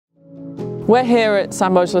We're here at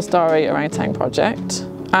Samboja Lestari Orangutan Project,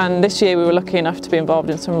 and this year we were lucky enough to be involved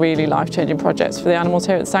in some really life-changing projects for the animals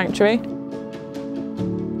here at the sanctuary.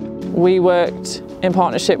 We worked in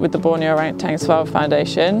partnership with the Borneo BOS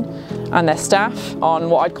Foundation and their staff on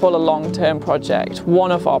what I'd call a long-term project.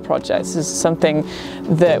 One of our projects is something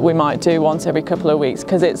that we might do once every couple of weeks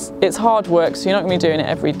because it's hard work, so you're not going to be doing it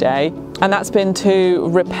every day. And that's been to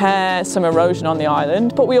repair some erosion on the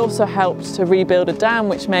island, but we also helped to rebuild a dam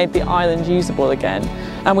which made the island usable again.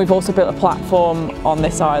 And we've also built a platform on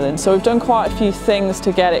this island. So we've done quite a few things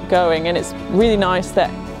to get it going, and it's really nice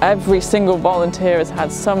that every single volunteer has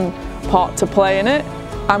had some part to play in it.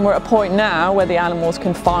 And we're at a point now where the animals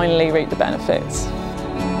can finally reap the benefits.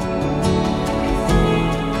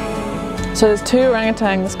 So there's 2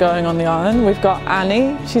 orangutans going on the island. We've got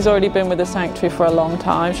Annie. She's already been with the sanctuary for a long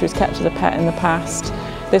time. She was kept as a pet in the past.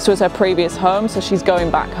 This was her previous home, so she's going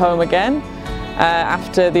back home again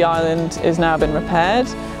after the island has now been repaired.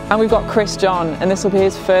 And we've got Chris John, and this will be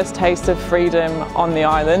his first taste of freedom on the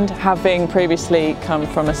island, having previously come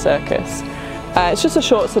from a circus. It's just a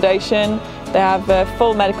short sedation. They have a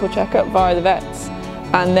full medical checkup via the vets,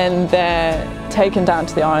 and then they're taken down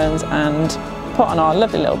to the islands and put on our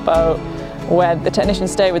lovely little boat where the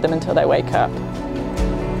technicians stay with them until they wake up.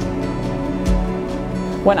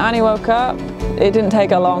 When Annie woke up, it didn't take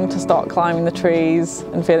her long to start climbing the trees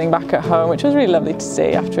and feeling back at home, which was really lovely to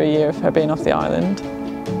see after a year of her being off the island.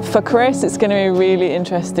 For Chris, it's going to be really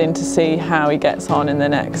interesting to see how he gets on in the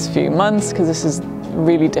next few months, because this is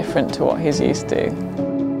really different to what he's used to.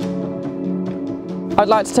 I'd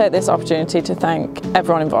like to take this opportunity to thank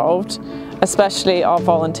everyone involved, especially our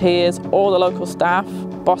volunteers, all the local staff,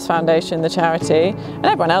 BOS Foundation, the charity, and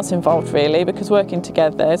everyone else involved really, because working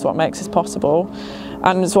together is what makes this possible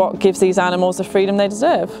and is what gives these animals the freedom they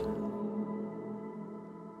deserve.